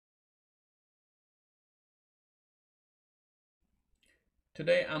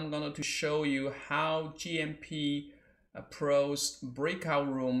Today I'm going to show you how GMP Pro's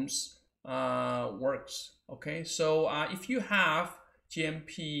breakout rooms works. Okay, so if you have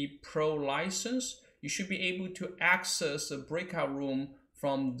GMP Pro license, you should be able to access a breakout room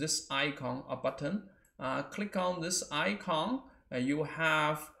from this icon, a button. Click on this icon, you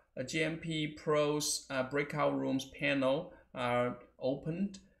have a GMP Pro's breakout rooms panel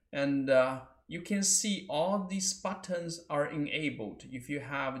opened, and you can see all these buttons are enabled if you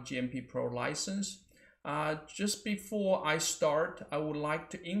have a GMP Pro license. Just before I start, I would like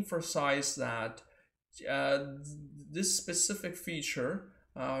to emphasize that this specific feature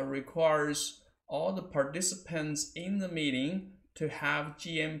requires all the participants in the meeting to have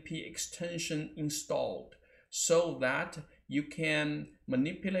GMP extension installed so that you can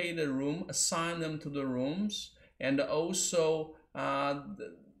manipulate the room, assign them to the rooms, and also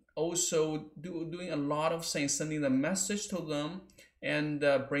doing a lot of things, sending the message to them and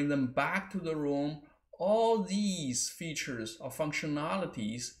bring them back to the room. All these features or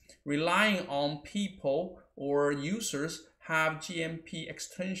functionalities relying on people or users have GMP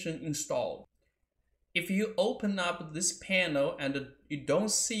extension installed. If you open up this panel and you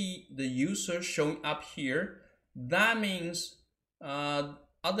don't see the user showing up here, that means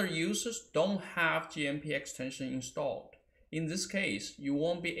other users don't have GMP extension installed. In this case, you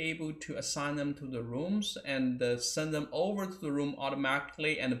won't be able to assign them to the rooms and send them over to the room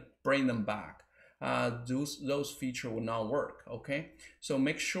automatically and bring them back. Those features will not work. Okay, so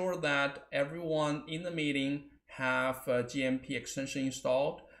make sure that everyone in the meeting have GMP extension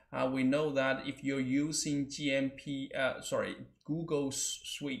installed. We know that if you're using Google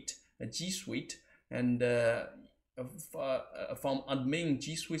Suite, G Suite, and from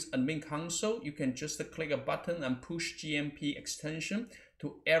G Suite's admin console, you can just click a button and push GMP extension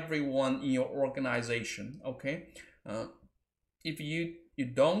to everyone in your organization. Okay, if you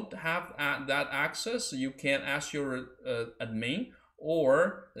don't have that access, you can ask your admin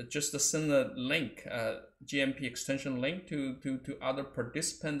or just send a link, GMP extension link to other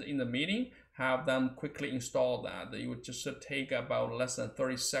participants in the meeting, have them quickly install that. It would just take about less than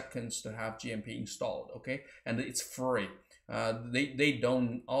 30 seconds to have GMP installed, okay? And it's free. They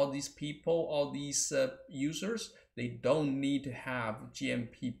don't, all these people, all these users, they don't need to have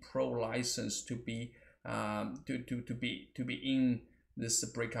GMP Pro license to be in this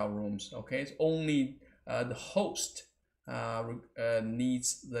breakout rooms, okay? It's only the host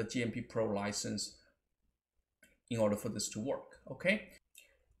needs the GMP Pro license in order for this to work, okay?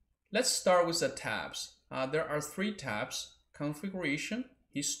 Let's start with the tabs. There are 3 tabs: configuration,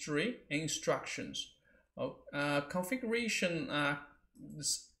 history, and instructions. Configuration,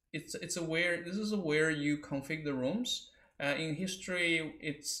 this is where you configure the rooms. In history,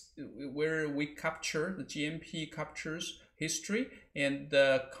 it's where we capture, the GMP captures history and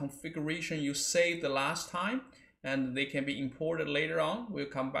the configuration you saved the last time, and they can be imported later on. We'll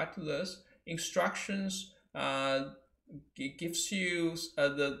come back to this. Instructions, it gives you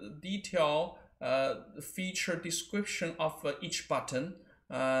the detail, feature description of each button.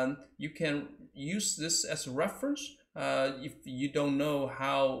 You can use this as a reference. If you don't know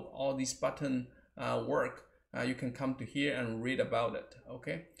how all these buttons work, you can come to here and read about it.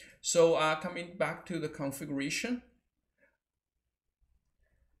 Okay, so coming back to the configuration,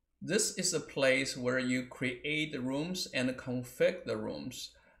 this is a place where you create the rooms and configure the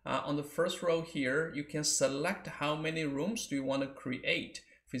rooms. On the first row here, you can select how many rooms do you want to create.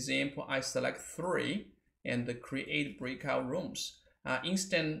 For example, I select 3 and create breakout rooms.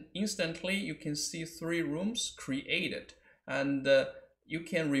 Instantly, you can see 3 rooms created, and you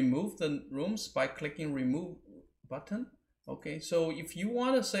can remove the rooms by clicking remove button. Okay, so if you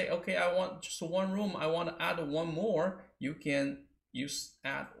want to say, okay, I want just 1 room, I want to add 1 more, you can use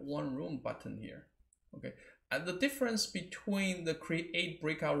add 1 room button here. Okay, the difference between the create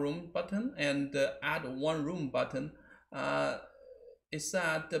breakout room button and the add 1 room button is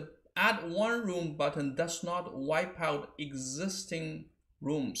that the add 1 room button does not wipe out existing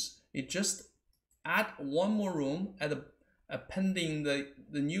rooms. It just add 1 more room at appending the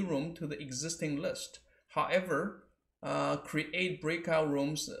new room to the existing list. However, create breakout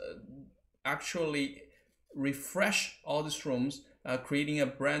rooms actually refresh all these rooms, creating a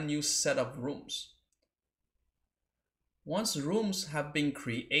brand new set of rooms. Once rooms have been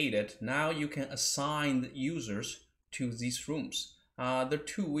created, now you can assign the users to these rooms. There are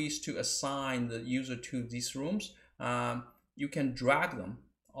 2 ways to assign the user to these rooms. You can drag them.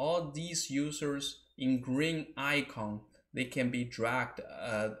 All these users in green icon, they can be dragged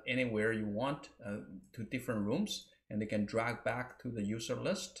anywhere you want to different rooms, and they can drag back to the user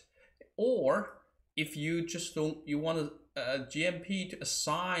list. Or if you just you want to GMP to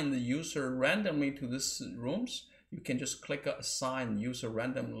assign the user randomly to these rooms, you can just click assign user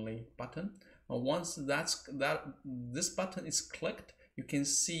randomly button. Once this button is clicked, you can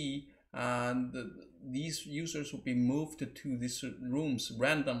see these users will be moved to these rooms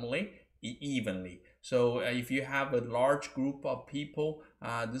randomly, evenly. So if you have a large group of people,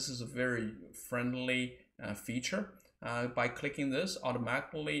 this is a very friendly feature. By clicking this,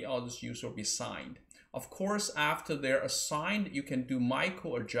 automatically all this user will be assigned. Of course, after they're assigned, you can do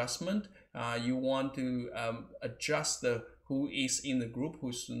micro adjustment. You want to adjust who is in the group,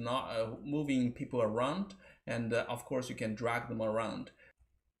 who's not moving people around, and of course you can drag them around.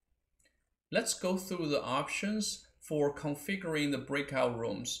 Let's go through the options for configuring the breakout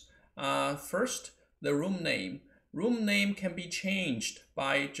rooms. First, the room name. Room name can be changed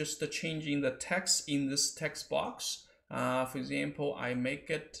by just changing the text in this text box. For example, I make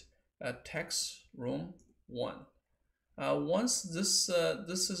it a text room 1. Once this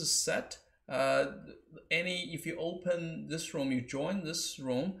is set, if you open this room, you join this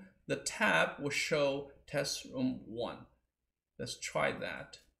room, the tab will show test room 1. Let's try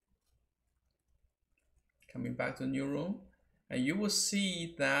that. Coming back to the new room, and you will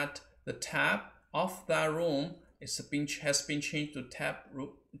see that the tab of that room has been changed to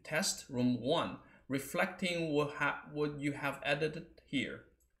test room 1, reflecting what you have edited here.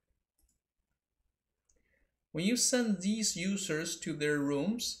 When you send these users to their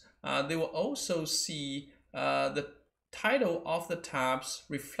rooms, they will also see the title of the tabs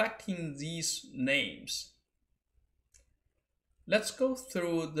reflecting these names. Let's go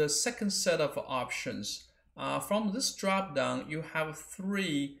through the second set of options. From this drop-down, you have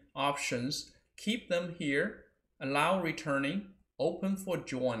 3 options. Keep them here, allow returning, open for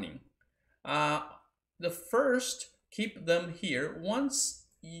joining. The first, keep them here. Once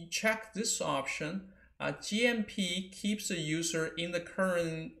you check this option, GMP keeps the user in the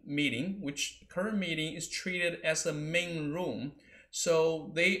current meeting, which current meeting is treated as a main room.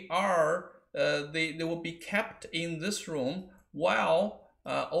 So they will be kept in this room while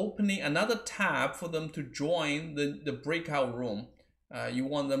opening another tab for them to join the breakout room you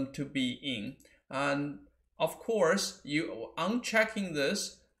want them to be in. And of course, you unchecking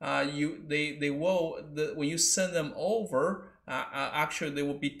this, when you send them over, actually they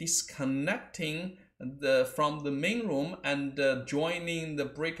will be disconnecting from the main room and joining the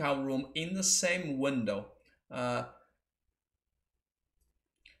breakout room in the same window.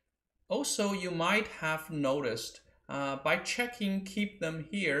 Also, you might have noticed by checking keep them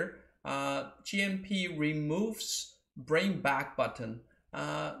here, GMP removes bring back button.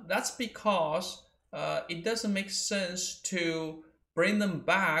 That's because it doesn't make sense to bring them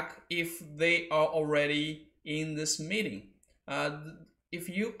back if they are already in this meeting. If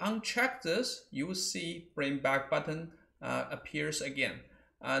you uncheck this, you will see bring back button appears again.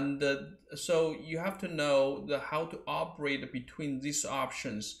 And so you have to know how to operate between these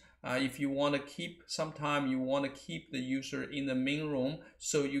options. If you want to keep, sometime you want to keep the user in the main room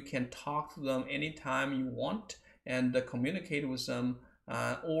so you can talk to them anytime you want and communicate with them,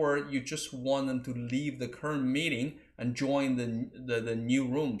 or you just want them to leave the current meeting and join the new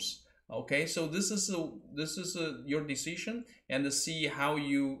rooms. Okay, so this is your decision, and to see how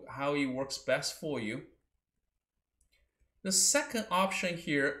it works best for you. The second option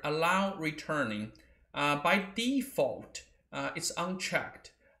here, allow returning. By default, it's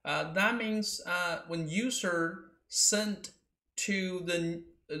unchecked. That means when user sent to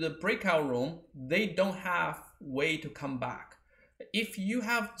the breakout room, they don't have way to come back. If you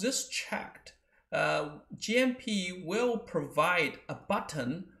have this checked, GMP will provide a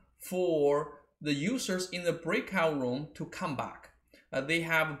button for the users in the breakout room to come back. They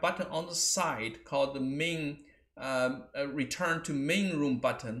have a button on the side called the main return to main room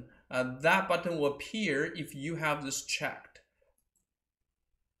button. That button will appear if you have this checked.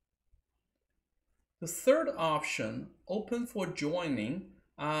 The third option, open for joining,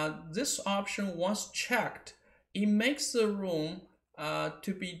 this option once checked, it makes the room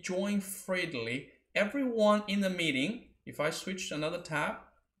to be joined freely. Everyone in the meeting, if I switch another tab,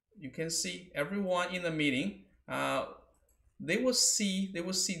 you can see everyone in the meeting. They will see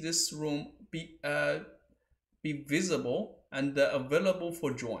this room be visible and available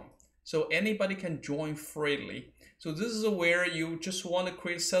for join. So anybody can join freely. So this is where you just want to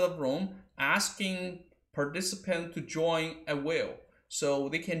create a set of room, asking participant to join at will. So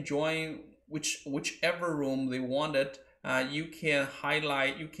they can join whichever room they wanted. You can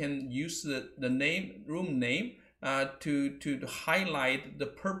highlight, you can use the room name to highlight the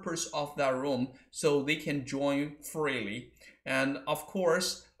purpose of that room so they can join freely. And of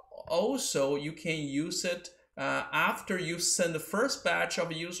course, also you can use it after you send the first batch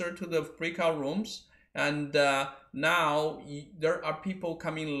of user to the breakout rooms, and now there are people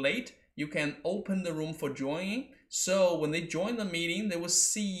coming late, you can open the room for joining. So when they join the meeting, they will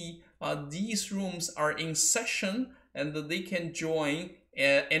see these rooms are in session, and they can join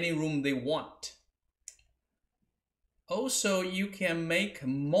any room they want. Also, you can make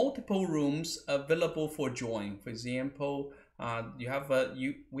multiple rooms available for join. For example,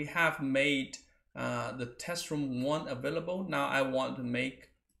 we have made the test room 1 available. Now I want to make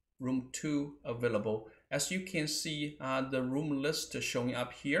room 2 available. As you can see, the room list showing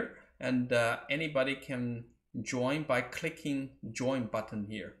up here, and anybody can join by clicking join button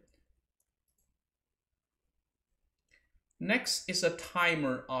here. Next is a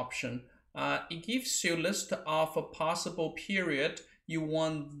timer option. It gives you a list of a possible period you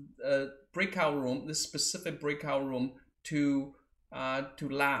want a breakout room, this specific breakout room, to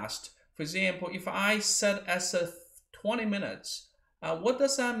last. For example, if I set as a 20 minutes, what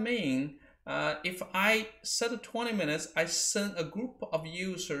does that mean? If I set a 20 minutes, I send a group of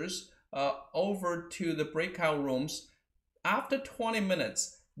users over to the breakout rooms. After 20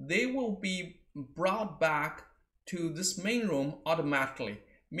 minutes, they will be brought back to this main room automatically,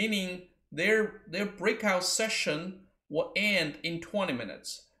 meaning their breakout session will end in 20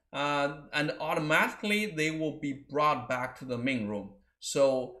 minutes, and automatically they will be brought back to the main room,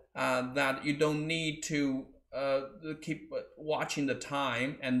 so that you don't need to keep watching the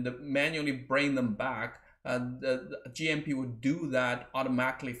time and manually bring them back. The GMP will do that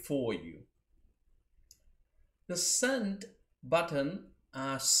automatically for you. The send button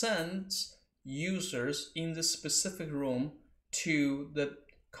sends users in the specific room to the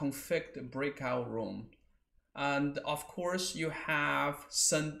configured breakout room. And of course, you have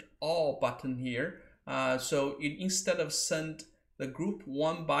send all button here. So instead of send the group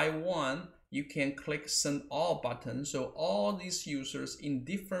one by one, you can click send all button. So all these users in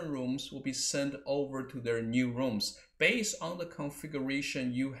different rooms will be sent over to their new rooms based on the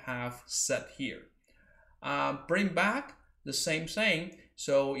configuration you have set here. Bring back, the same thing.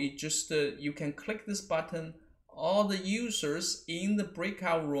 So it just you can click this button. All the users in the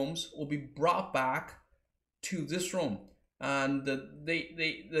breakout rooms will be brought back to this room, and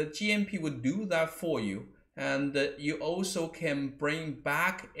the GMP will do that for you. And you also can bring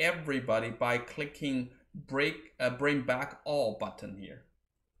back everybody by clicking bring back all button here.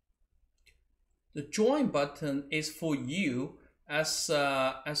 The join button is for you as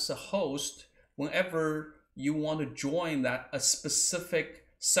a host. Whenever you want to join a specific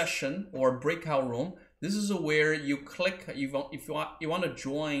session or breakout room, this is where you click. If you want to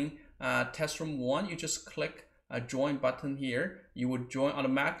join test room 1, you just click a join button here. You will join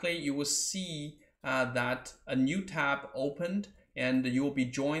automatically. You will see that a new tab opened, and you will be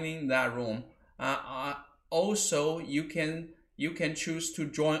joining that room. Also, you can choose to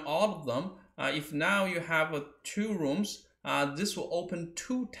join all of them. If now you have 2 rooms, this will open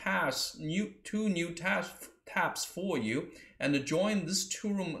 2 tabs, two new tabs for you, and to join this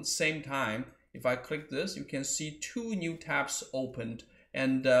 2 rooms at the same time. If I click this, you can see 2 new tabs opened,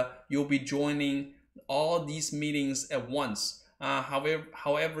 and you'll be joining all these meetings at once.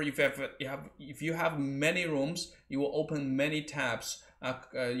 However, if you have many rooms, you will open many tabs.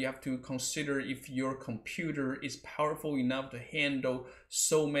 You have to consider if your computer is powerful enough to handle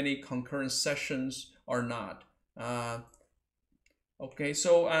so many concurrent sessions or not. Okay,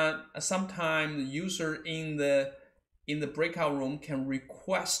 so sometimes the user in the breakout room can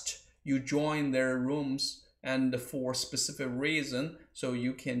request you join their rooms, and for a specific reason, so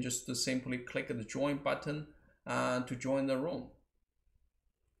you can just simply click the join button to join the room.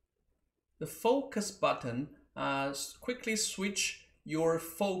 The focus button quickly switch your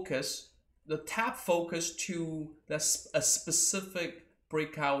focus, the tab focus, to a specific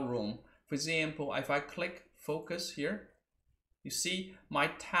breakout room. For example, if I click focus here, you see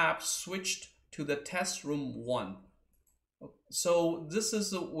my tab switched to the test room 1. So this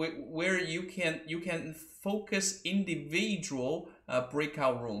is where you can focus individual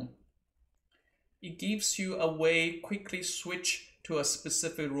breakout room. It gives you a way quickly switch to a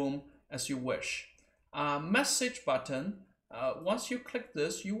specific room as you wish. Message button. Once you click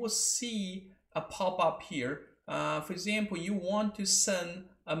this, you will see a pop-up here. For example, you want to send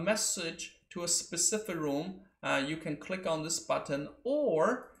a message to a specific room. You can click on this button,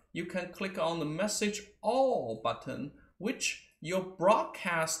 or you can click on the message all button, which you're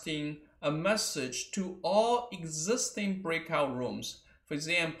broadcasting a message to all existing breakout rooms. For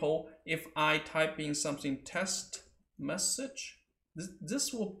example, if I type in something test message,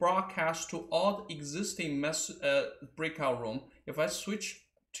 this will broadcast to all the existing breakout room. If I switch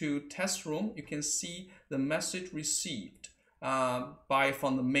to test room, you can see the message received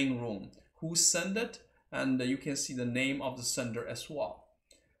from the main room, who sent it, and you can see the name of the sender as well.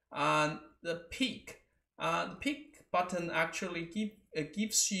 And the peek button actually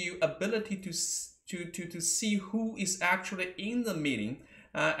gives you ability to see who is actually in the meeting.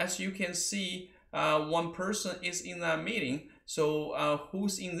 As you can see, one person is in that meeting. So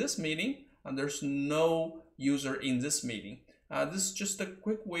who's in this meeting? And there's no user in this meeting. This is just a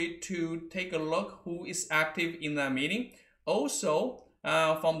quick way to take a look who is active in that meeting. Also,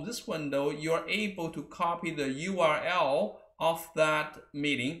 from this window, you are able to copy the URL of that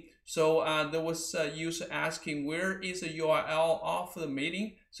meeting. So there was a user asking where is the URL of the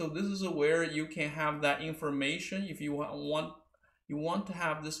meeting. So this is where you can have that information. If you want to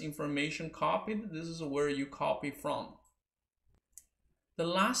have this information copied, this is where you copy from. The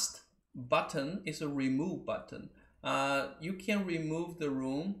last button is a remove button. You can remove the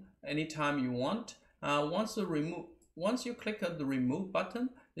room anytime you want. Once you click on the remove button,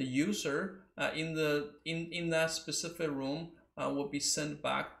 the user in that specific room will be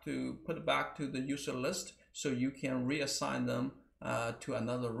put back to the user list, so you can reassign them to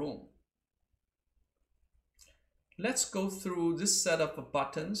another room. Let's go through this set of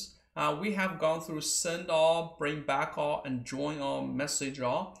buttons. We have gone through send all, bring back all, and join all, message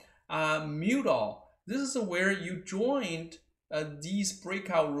all. Mute all. This is where you joined these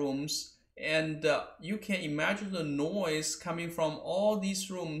breakout rooms, and you can imagine the noise coming from all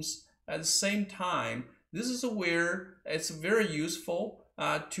these rooms at the same time. This is where it's very useful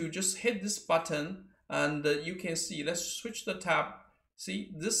to just hit this button, and you can see, let's switch the tab.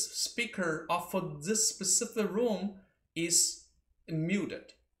 See, this speaker for this specific room is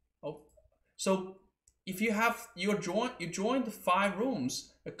muted. So if you joined 5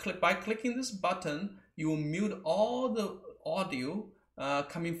 rooms, by clicking this button, you will mute all the audio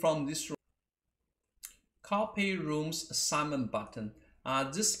coming from this room. Copy rooms assignment button.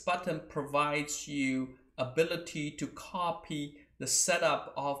 This button provides you ability to copy the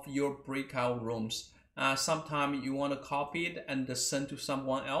setup of your breakout rooms. Sometimes you want to copy it and send to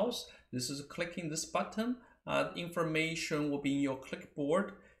someone else. This is clicking this button. Information will be in your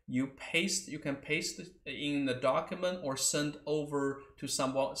clipboard. You can paste it in the document or send over to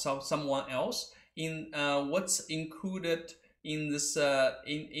someone else. What's included in this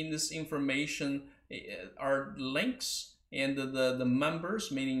this information are links and the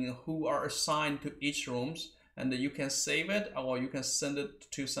members, meaning who are assigned to each rooms, and you can save it or you can send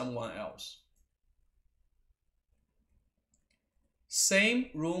it to someone else. Same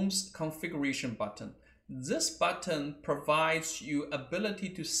rooms configuration button. This button provides you ability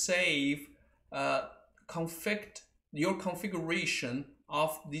to save your configuration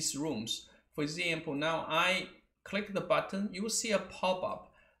of these rooms. For example, now I click the button, you will see a pop-up.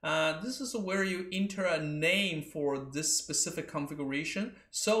 This is where you enter a name for this specific configuration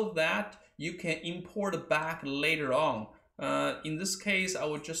so that you can import it back later on. In this case, I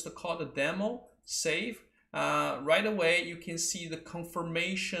would just call the demo, save. Right away, you can see the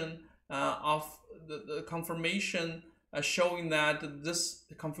confirmation of the confirmation showing that this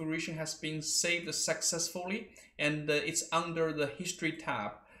configuration has been saved successfully, and it's under the history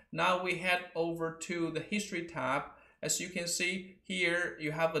tab. Now we head over to the history tab. As you can see here,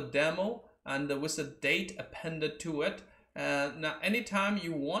 you have a demo and with a date appended to it. Now anytime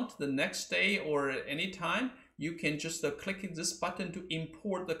you want, the next day or anytime, you can just click this button to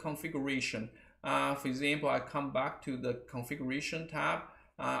import the configuration. For example, I come back to the configuration tab.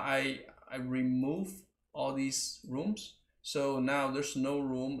 I remove all these rooms. So now there's no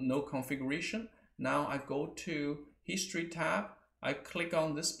room, no configuration. Now I go to history tab. I click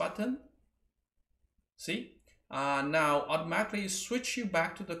on this button. See? Now automatically switch you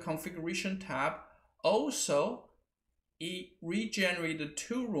back to the configuration tab. Also, it regenerated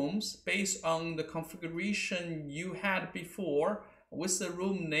 2 rooms based on the configuration you had before with the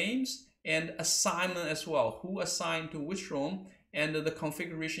room names and assignment as well. Who assigned to which room and the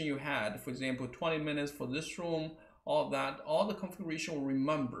configuration you had. For example, 20 minutes for this room, all the configuration were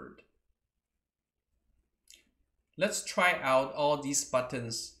remembered. Let's try out all these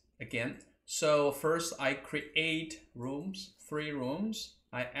buttons again. So first I create rooms, 3 rooms.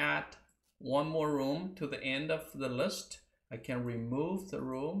 I add 1 more room to the end of the list. I can remove the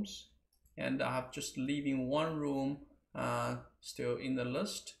rooms and I have just leaving 1 room still in the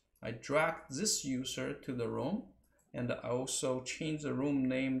list. I drag this user to the room and I also change the room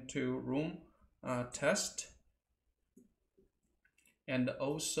name to room test. And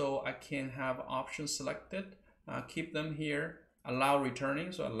also I can have options selected, keep them here. Allow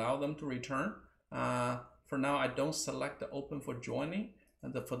returning, so allow them to return. For now, I don't select the open for joining.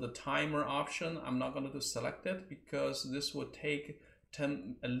 And for the timer option, I'm not going to select it because this will take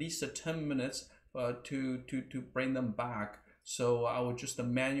at least 10 minutes to bring them back. So I will just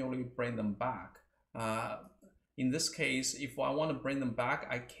manually bring them back. In this case, if I want to bring them back,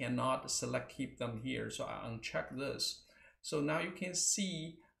 I cannot select keep them here. So I uncheck this. So now you can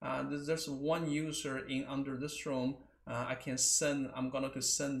see there's one user in under this room. I'm going to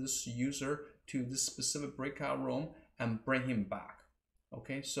send this user to this specific breakout room and bring him back.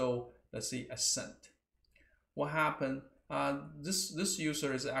 Okay, so let's see, I sent. What happened? This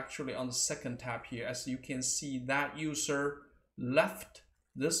user is actually on the second tab here. As you can see, that user left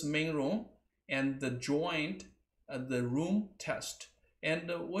this main room and joined the room test.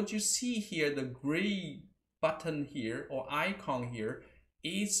 And what you see here, the gray button here or icon here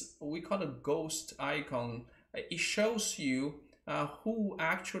is we call a ghost icon. It shows you who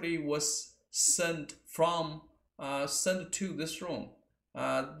actually was sent to this room.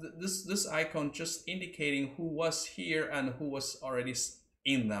 This icon just indicating who was here and who was already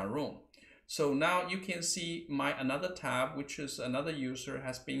in that room. So now you can see another tab, which is another user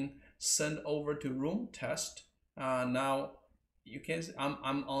has been sent over to room test. Now you can see I'm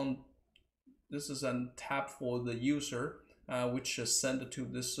on. This is a tab for the user, which is sent to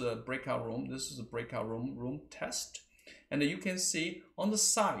this breakout room. This is a breakout room test, and you can see on the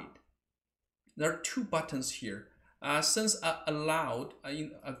side there are two buttons here. Since allowed,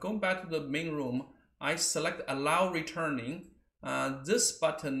 going back to the main room, I select allow returning. This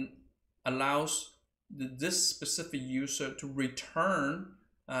button allows this specific user to return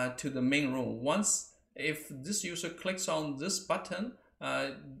to the main room. If this user clicks on this button,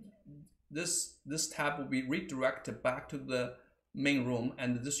 this tab will be redirected back to the main room,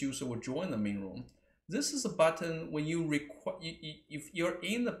 and this user will join the main room. This is a button when if you're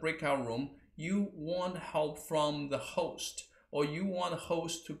in the breakout room, you want help from the host, or you want a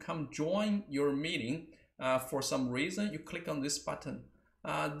host to come join your meeting for some reason, you click on this button.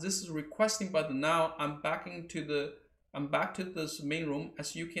 This is requesting button. Now I'm back to this main room.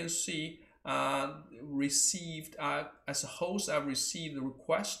 As you can see, received as a host, I've received the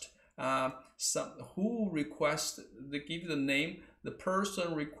request. Who request, they give you the name. The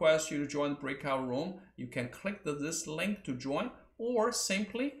person requests you to join the breakout room. You can click this link to join, or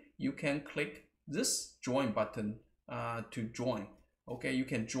simply you can click this join button to join. Okay, you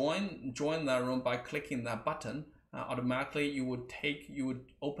can join that room by clicking that button. Automatically you would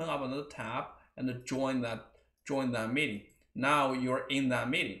open up another tab and join that meeting. Now you're in that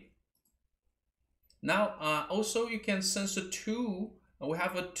meeting. Now also you can censor two. We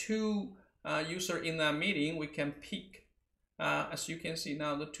have two user in that meeting. We can pick. As you can see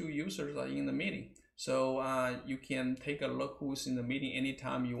now, the two users are in the meeting. So you can take a look who's in the meeting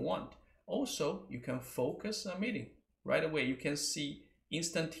anytime you want. Also, you can focus a meeting right away. You can see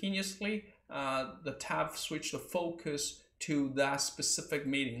instantaneously the tab switch the focus to that specific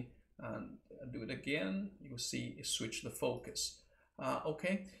meeting. Do it again. You will see it switch the focus.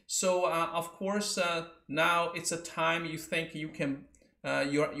 Okay, so of course now it's a time you think you can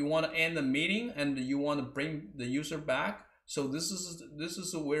you want to end the meeting and you want to bring the user back. So this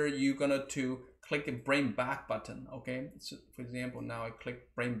is where you're gonna click the bring back button. Okay, so for example, now I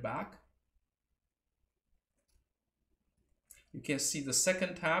click bring back. You can see the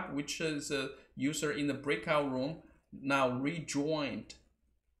second tab, which is a user in the breakout room, now rejoined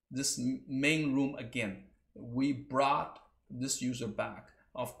this main room again. We brought this user back.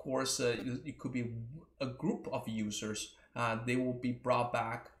 Of course, it could be a group of users. They will be brought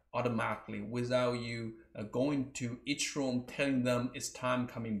back automatically without you going to each room telling them it's time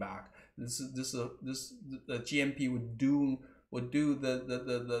coming back. The GMP would do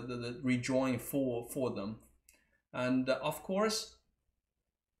the rejoin for them. And of course,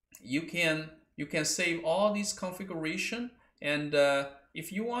 you can save all these configuration. And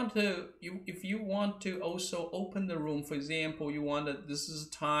if you want to also open the room, for example, this is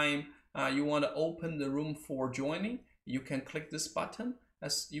time you want to open the room for joining, you can click this button.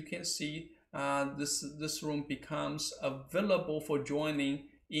 As you can see, this room becomes available for joining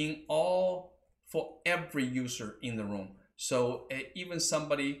for every user in the room. So even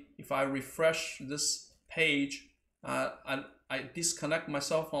somebody, if I refresh this page, I disconnect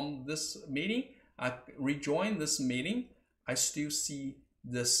myself from this meeting, I rejoin this meeting, I still see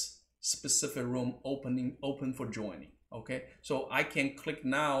this specific room open for joining. Okay, so I can click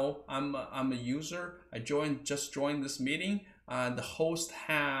now. I'm a user. I just joined this meeting. The host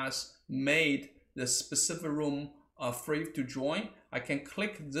has made the specific room free to join. I can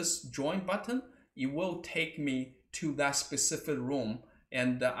click this join button. It will take me to that specific room,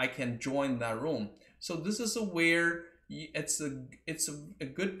 and I can join that room. So this is where it's a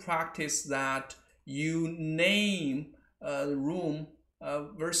good practice that you name the room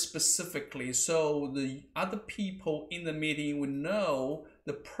very specifically, so the other people in the meeting would know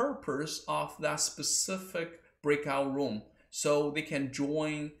the purpose of that specific breakout room, so they can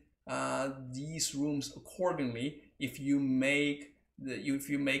join these rooms accordingly if you make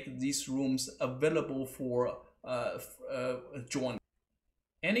these rooms available for joining.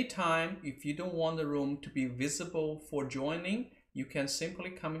 Anytime if you don't want the room to be visible for joining, you can simply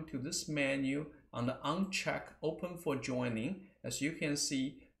come into this menu on the uncheck open for joining. As you can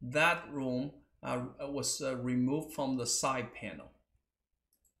see, that room was removed from the side panel.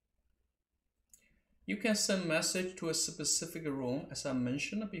 You can send message to a specific room, as I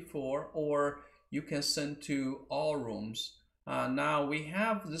mentioned before, or you can send to all rooms. Now we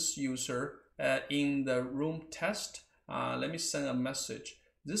have this user in the room test. Let me send a message.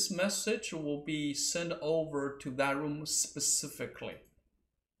 This message will be sent over to that room specifically.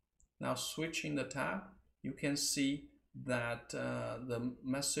 Now switching the tab, you can see that the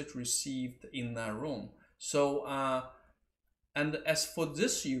message received in that room. So and as for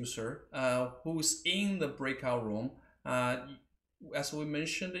this user who's in the breakout room, as we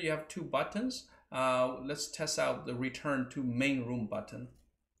mentioned, you have two buttons. Let's test out the return to main room button.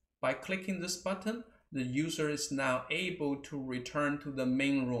 By clicking this button, the user is now able to return to the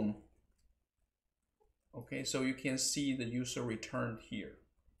main room. Okay, so you can see the user returned here.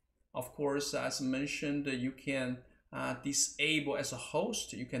 Of course, as mentioned, you can disable as a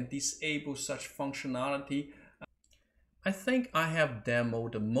host, you can disable such functionality. I think I have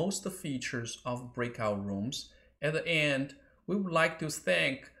demoed most features of breakout rooms. At the end, we would like to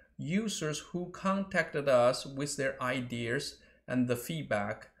thank users who contacted us with their ideas and the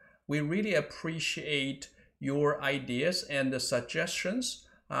feedback. We really appreciate your ideas and the suggestions.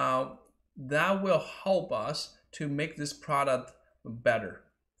 That will help us to make this product better.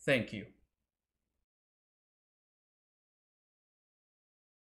 Thank you.